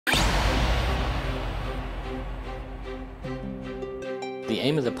The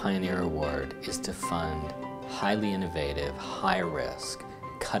aim of the Pioneer Award is to fund highly innovative, high-risk,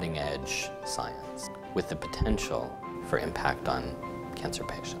 cutting-edge science with the potential for impact on cancer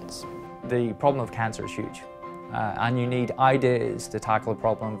patients. The problem of cancer is huge, and you need ideas to tackle a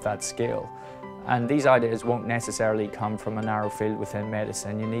problem of that scale. And these ideas won't necessarily come from a narrow field within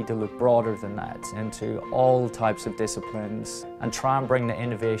medicine. You need to look broader than that, into all types of disciplines, and try and bring the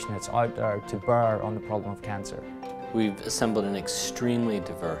innovation that's out there to bear on the problem of cancer. We've assembled an extremely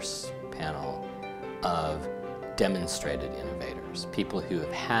diverse panel of demonstrated innovators. People who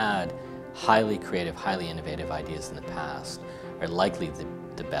have had highly creative, highly innovative ideas in the past are likely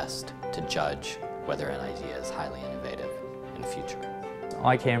the best to judge whether an idea is highly innovative in the future.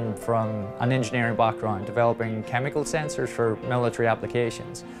 I came from an engineering background, developing chemical sensors for military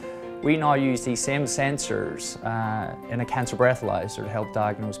applications. We now use these same sensors in a cancer breathalyzer to help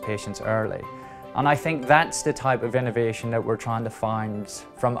diagnose patients early. And I think that's the type of innovation that we're trying to find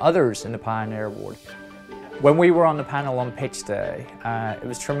from others in the Pioneer Award. When we were on the panel on pitch day, it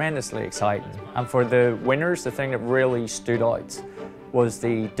was tremendously exciting. And for the winners, the thing that really stood out was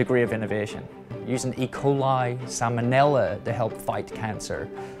the degree of innovation. Using E. coli, salmonella to help fight cancer.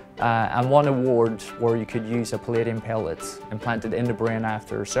 And one award where you could use a palladium pellet implanted in the brain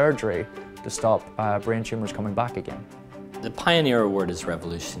after surgery to stop brain tumours coming back again. The Pioneer Award is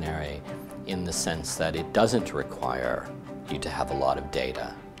revolutionary in the sense that it doesn't require you to have a lot of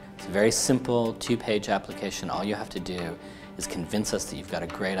data. It's a very simple two-page application. All you have to do is convince us that you've got a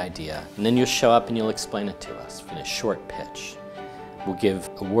great idea, and then you'll show up and you'll explain it to us in a short pitch. We'll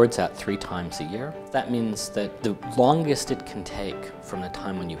give awards out 3 times a year. That means that the longest it can take from the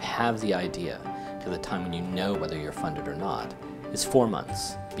time when you have the idea to the time when you know whether you're funded or not is 4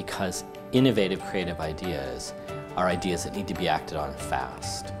 months, because innovative, creative ideas are ideas that need to be acted on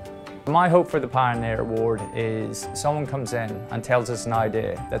fast. My hope for the Pioneer Award is someone comes in and tells us an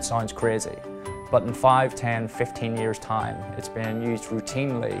idea that sounds crazy, but in 5, 10, 15 years' time, it's being used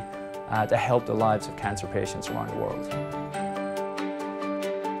routinely to help the lives of cancer patients around the world.